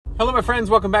Hello, my friends.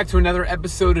 Welcome back to another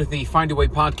episode of the Find a Way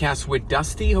podcast with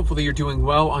Dusty. Hopefully you're doing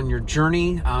well on your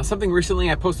journey. Something recently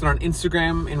I posted on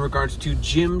Instagram in regards to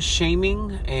gym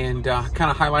shaming and kind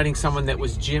of highlighting someone that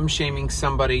was gym shaming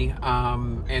somebody.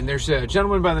 And there's a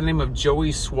gentleman by the name of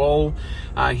Joey Swoll.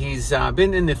 He's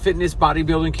been in the fitness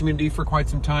bodybuilding community for quite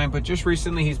some time, but just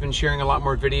recently he's been sharing a lot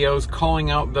more videos calling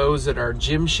out those that are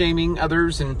gym shaming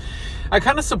others. And I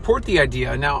kind of support the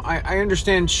idea. Now, I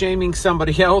understand shaming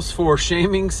somebody else for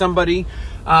shaming somebody.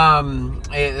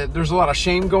 There's a lot of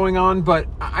shame going on, but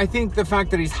I think the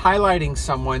fact that he's highlighting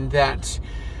someone that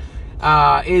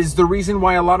is the reason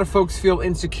why a lot of folks feel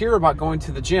insecure about going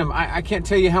to the gym. I can't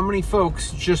tell you how many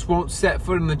folks just won't set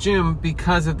foot in the gym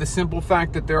because of the simple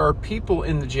fact that there are people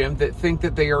in the gym that think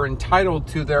that they are entitled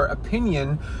to their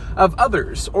opinion of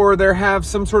others, or they have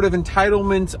some sort of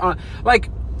entitlement on, like,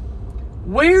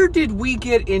 where did we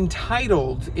get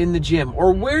entitled in the gym?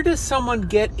 Or where does someone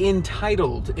get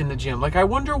entitled in the gym? Like, I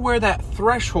wonder where that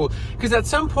threshold, because at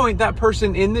some point that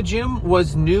person in the gym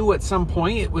was new at some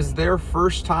point. It was their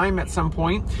first time at some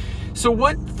point. So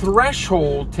what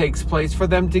threshold takes place for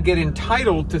them to get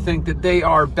entitled to think that they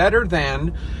are better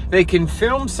than, they can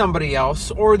film somebody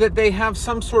else, or that they have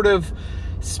some sort of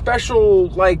special,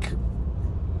 like,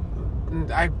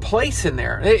 place in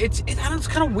there? It's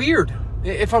kind of weird.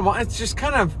 It's just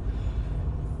kind of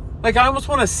like, I almost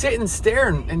want to sit and stare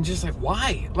and just like,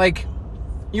 why? Like,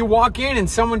 you walk in and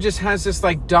someone just has this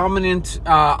like dominant,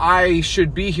 I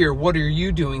should be here. What are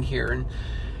you doing here? And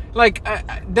like,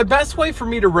 the best way for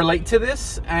me to relate to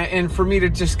this and for me to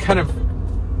just kind of,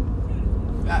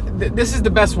 this is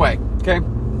the best way. Okay.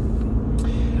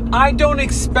 I don't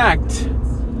expect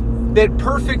that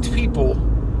perfect people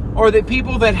or that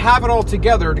people that have it all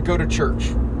together to go to church.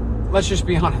 Let's just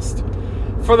be honest.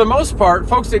 For the most part,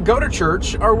 folks that go to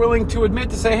church are willing to admit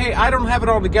to say, hey, I don't have it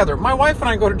all together. My wife and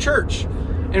I go to church,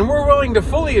 and we're willing to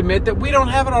fully admit that we don't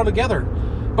have it all together.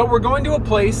 But we're going to a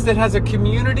place that has a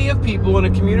community of people and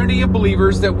a community of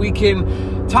believers that we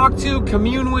can talk to,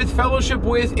 commune with, fellowship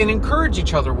with, and encourage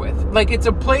each other with. Like, it's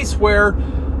a place where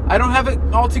I don't have it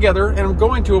all together, and I'm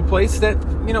going to a place that,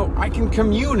 you know, I can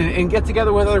commune and get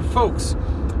together with other folks.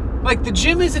 Like, the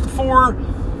gym isn't for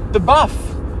the buff,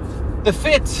 the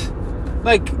fit.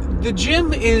 Like, the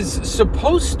gym is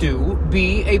supposed to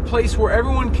be a place where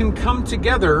everyone can come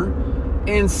together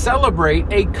and celebrate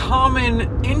a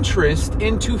common interest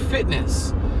into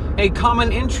fitness, a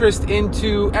common interest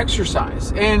into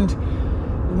exercise.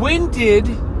 And when did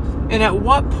and at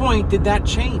what point did that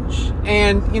change?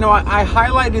 And, you know, I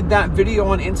highlighted that video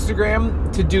on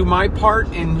Instagram to do my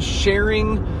part in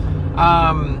sharing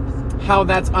how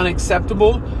that's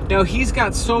unacceptable. Now, he's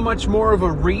got so much more of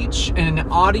a reach and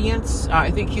an audience. I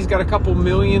think he's got a couple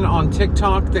million on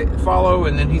TikTok that follow,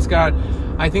 and then he's got,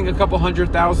 I think, a couple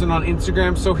 100,000 on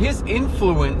Instagram. So his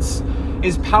influence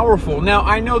is powerful. Now,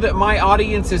 I know that my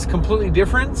audience is completely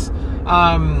different.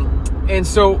 And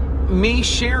so me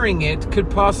sharing it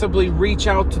could possibly reach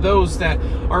out to those that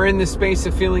are in the space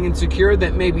of feeling insecure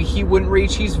that maybe he wouldn't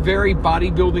reach. He's very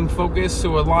bodybuilding focused,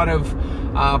 so a lot of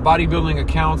bodybuilding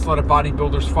accounts, a lot of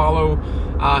bodybuilders follow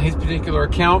his particular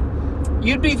account.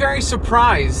 You'd be very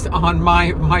surprised on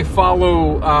my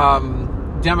follow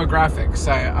demographics.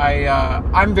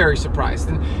 I'm very surprised.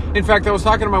 And in fact, I was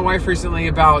talking to my wife recently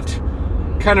about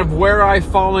kind of where I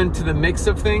fall into the mix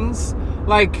of things.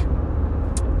 Like,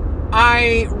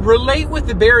 I relate with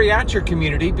the bariatric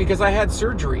community because I had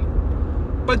surgery,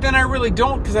 but then I really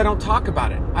don't, because I don't talk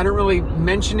about it. I don't really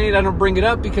mention it. I don't bring it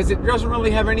up because it doesn't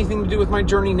really have anything to do with my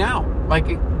journey now. Like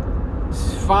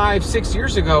 5-6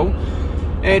 years ago,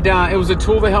 and it was a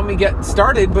tool to help me get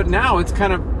started, but now it's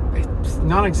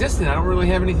non-existent. I don't really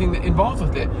have anything involved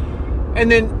with it. And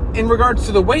then in regards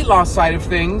to the weight loss side of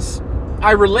things,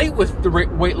 I relate with the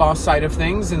weight loss side of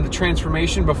things and the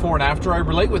transformation before and after. I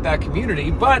relate with that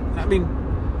community, but I mean,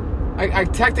 I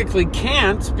technically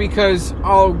can't because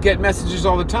I'll get messages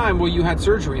all the time, well, you had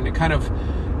surgery, and it kind of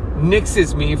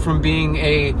nixes me from being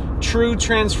a true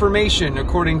transformation,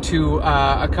 according to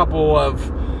a couple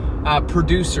of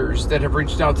producers that have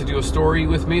reached out to do a story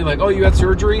with me, like, oh, you had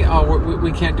surgery? Oh,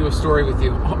 we can't do a story with you.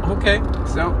 Oh, okay,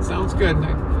 so sounds good.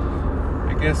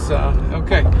 I guess,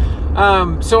 okay.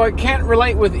 So I can't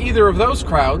relate with either of those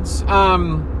crowds.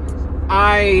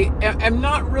 I am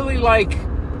not really like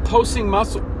posting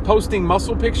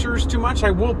muscle pictures too much.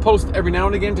 I will post every now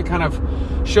and again to kind of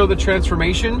show the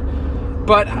transformation,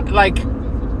 but like,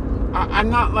 I'm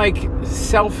not like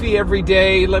selfie every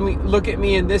day. Let me look at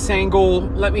me in this angle.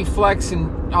 Let me flex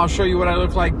and I'll show you what I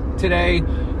look like today.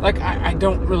 Like, I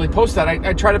don't really post that.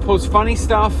 I try to post funny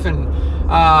stuff and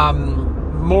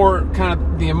more kind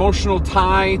of the emotional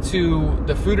tie to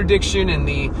the food addiction and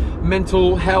the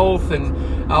mental health,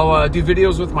 and I'll do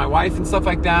videos with my wife and stuff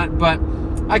like that. But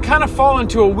I kind of fall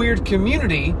into a weird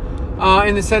community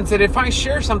in the sense that if I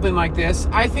share something like this,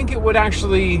 I think it would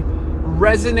actually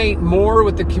resonate more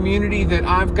with the community that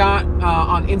I've got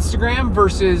on Instagram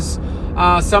versus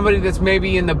somebody that's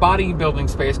maybe in the bodybuilding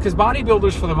space, because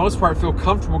bodybuilders for the most part feel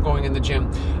comfortable going in the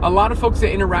gym. A lot of folks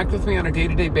that interact with me on a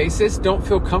day-to-day basis don't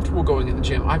feel comfortable going in the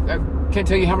gym. I can't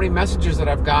tell you how many messages that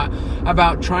I've got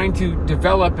about trying to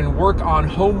develop and work on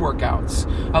home workouts.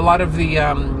 A lot of the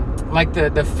like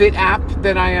the Fit app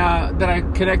that I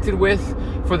connected with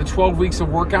for the 12 weeks of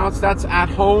workouts, that's at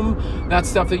home. That's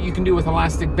stuff that you can do with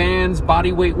elastic bands,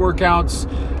 body weight workouts.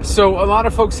 So a lot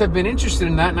of folks have been interested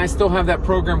in that, and I still have that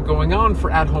program going on for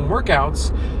at-home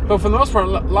workouts. But for the most part, a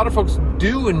lot of folks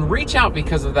do and reach out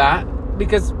because of that,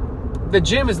 because the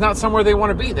gym is not somewhere they want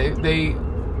to be. They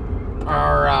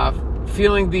are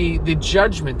feeling the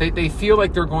judgment. They feel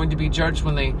like they're going to be judged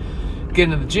when they get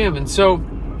into the gym. And so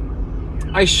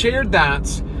I shared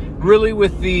that really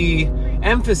with the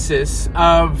emphasis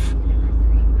of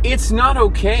it's not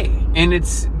okay, and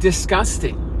it's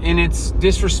disgusting, and it's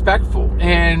disrespectful,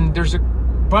 and there's a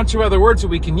bunch of other words that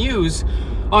we can use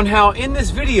on how in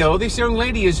this video this young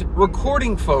lady is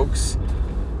recording folks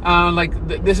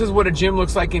this is what a gym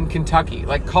looks like in Kentucky,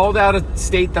 like called out a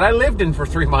state that I lived in for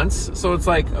 3 months. So it's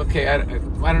like, okay, I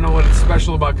don't know what's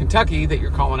special about Kentucky that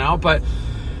you're calling out, but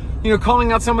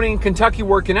calling out somebody in Kentucky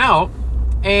working out.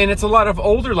 And it's a lot of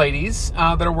older ladies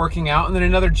that are working out, and then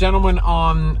another gentleman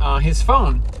on his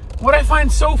phone. What I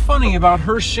find so funny about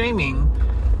her shaming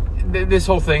this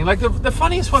whole thing, like the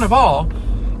funniest one of all,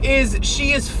 is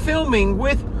she is filming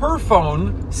with her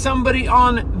phone somebody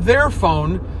on their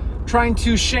phone trying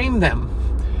to shame them.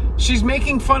 She's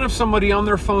making fun of somebody on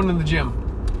their phone in the gym.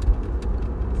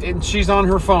 And she's on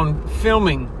her phone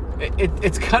filming.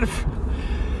 It's kind of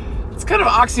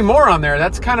oxymoron there.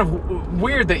 That's kind of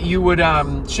weird that you would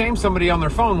shame somebody on their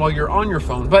phone while you're on your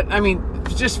phone. But I mean,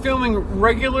 just filming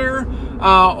regular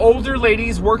older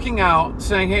ladies working out,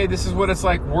 saying, hey, this is what it's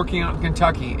like working out in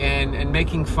Kentucky, and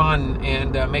making fun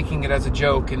and making it as a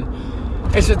joke. And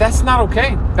so that's not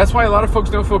okay. That's why a lot of folks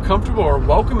don't feel comfortable or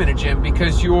welcome in a gym,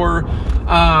 because you're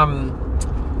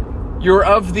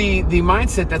of the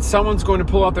mindset that someone's going to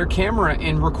pull out their camera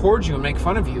and record you and make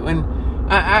fun of you. And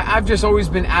I've just always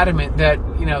been adamant that,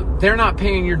 they're not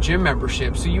paying your gym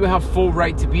membership, so you have full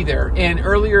right to be there. And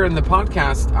earlier in the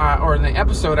podcast or in the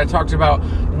episode, I talked about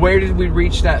where did we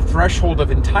reach that threshold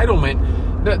of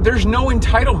entitlement. There's no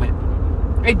entitlement.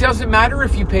 It doesn't matter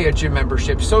if you pay a gym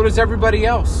membership. So does everybody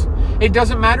else. It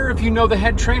doesn't matter if you know the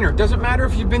head trainer. It doesn't matter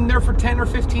if you've been there for 10 or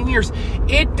 15 years.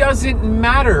 It doesn't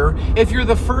matter if you're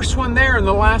the first one there and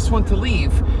the last one to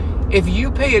leave. If you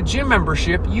pay a gym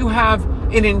membership, you have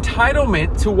an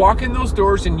entitlement to walk in those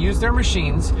doors and use their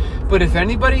machines. But if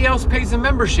anybody else pays a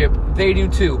membership, they do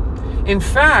too. In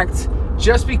fact,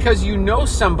 just because you know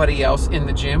somebody else in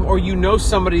the gym, or you know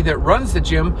somebody that runs the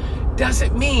gym,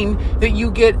 doesn't mean that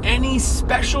you get any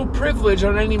special privilege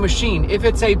on any machine. If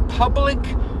it's a public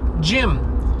gym,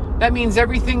 that means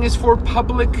everything is for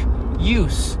public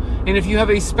use. And if you have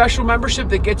a special membership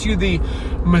that gets you the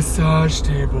massage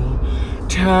table,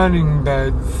 tanning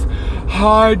beds,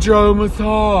 hydro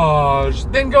massage,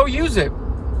 then go use it.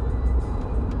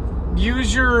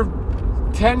 Use your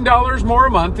 $10 more a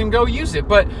month and go use it.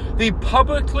 But the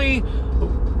publicly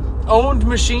owned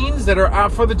machines that are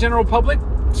out for the general public,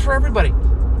 it's for everybody.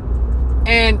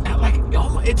 And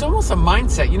it's almost a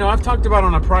mindset. I've talked about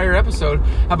on a prior episode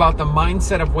about the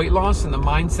mindset of weight loss and the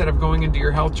mindset of going into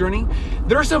your health journey.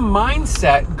 There's a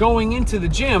mindset going into the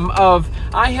gym of,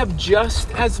 I have just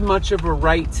as much of a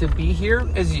right to be here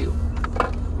as you.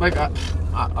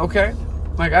 Okay.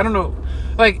 I don't know.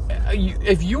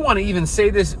 If you want to even say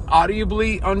this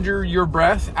audibly under your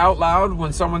breath out loud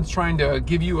when someone's trying to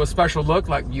give you a special look,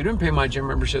 like, you didn't pay my gym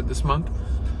membership this month.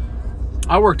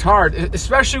 I worked hard,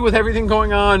 especially with everything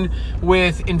going on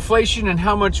with inflation and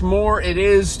how much more it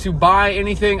is to buy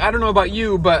anything. I don't know about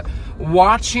you, but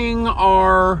watching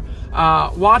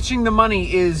the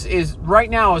money is right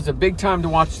now is a big time to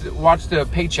watch the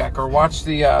paycheck or watch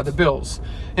the bills.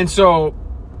 And so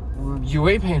you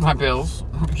ain't paying my bills.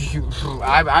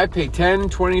 I pay 10,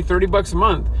 20, 30 bucks a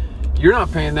month. You're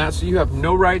not paying that, so you have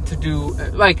no right to do,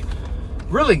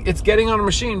 really, it's getting on a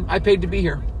machine. I paid to be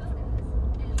here.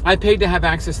 I paid to have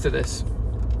access to this.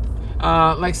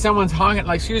 Someone's hogging,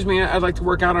 excuse me, I'd like to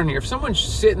work out on here. If someone's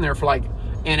sitting there for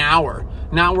an hour,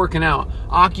 not working out,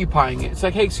 occupying it, it's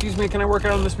like, hey, excuse me, can I work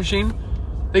out on this machine?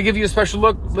 They give you a special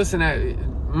look. Listen, it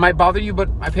might bother you, but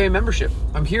I pay a membership.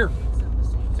 I'm here.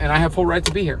 and I have full right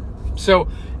to be here. So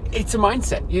it's a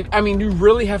mindset. You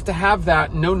really have to have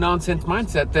that no nonsense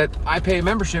mindset that I pay a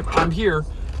membership, I'm here.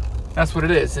 That's what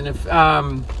it is. And if,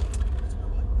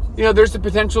 there's the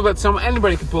potential that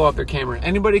anybody can pull out their camera.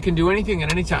 Anybody can do anything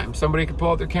at any time. Somebody can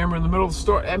pull out their camera in the middle of the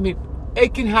store. I mean,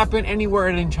 it can happen anywhere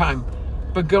at any time.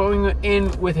 But going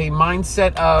in with a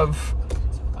mindset of,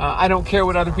 I don't care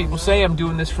what other people say. I'm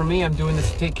doing this for me. I'm doing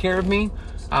this to take care of me,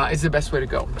 is the best way to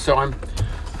go. So I'm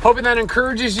hoping that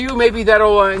encourages you. Maybe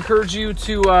that'll encourage you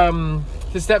to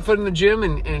step foot in the gym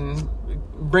and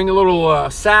bring a little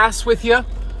sass with you.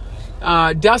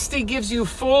 Dusty gives you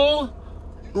full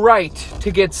right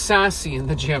to get sassy in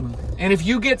the gym. And if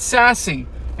you get sassy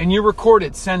and you record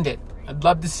it, send it. I'd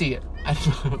love to see it.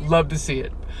 I'd love to see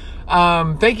it.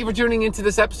 Thank you for tuning into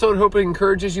this episode. Hope it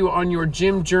encourages you on your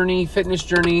gym journey, fitness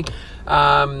journey,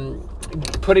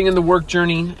 putting in the work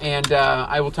journey. And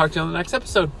I will talk to you on the next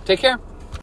episode. Take care.